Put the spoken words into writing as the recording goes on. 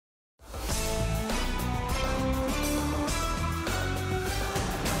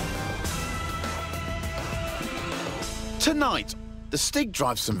Tonight, the Stig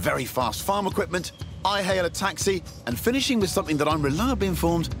drives some very fast farm equipment, I hail a taxi, and finishing with something that I'm reliably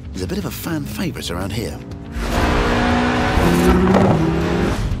informed is a bit of a fan favourite around here.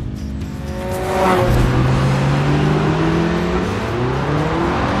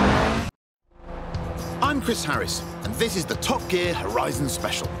 I'm Chris Harris, and this is the Top Gear Horizon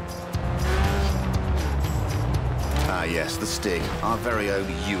Special. Ah yes, the Stig, our very own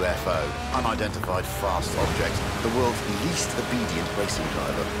UFO, unidentified fast object, the world's least obedient racing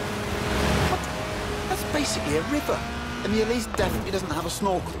driver. What? That's basically a river, and the Elise definitely doesn't have a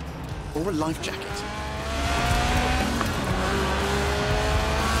snorkel or a life jacket.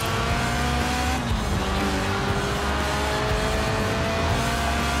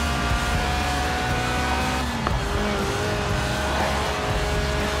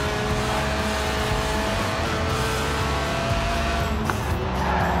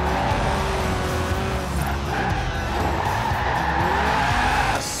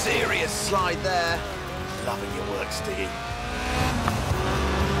 Slide there. Loving your work, Stiggy.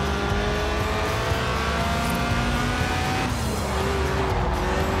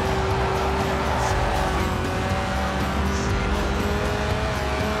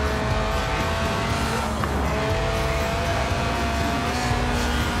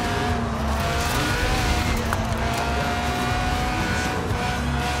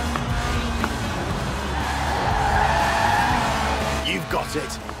 You've got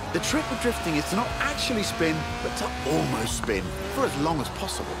it. The trick with drifting is to not actually spin, but to almost spin for as long as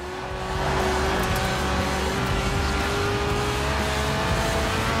possible.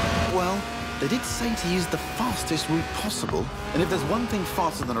 Well, they did say to use the fastest route possible, and if there's one thing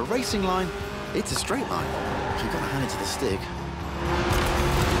faster than a racing line, it's a straight line. You've got to hand it to the Stig.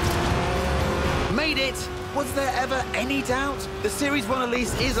 Made it! Was there ever any doubt? The Series 1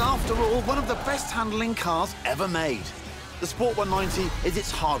 Elise is, after all, one of the best handling cars ever made. The Sport 190 is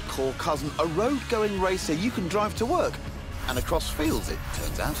its hardcore cousin, a road-going racer you can drive to work, and across fields, it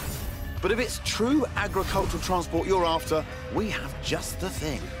turns out. But if it's true agricultural transport you're after, we have just the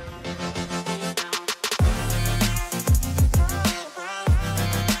thing.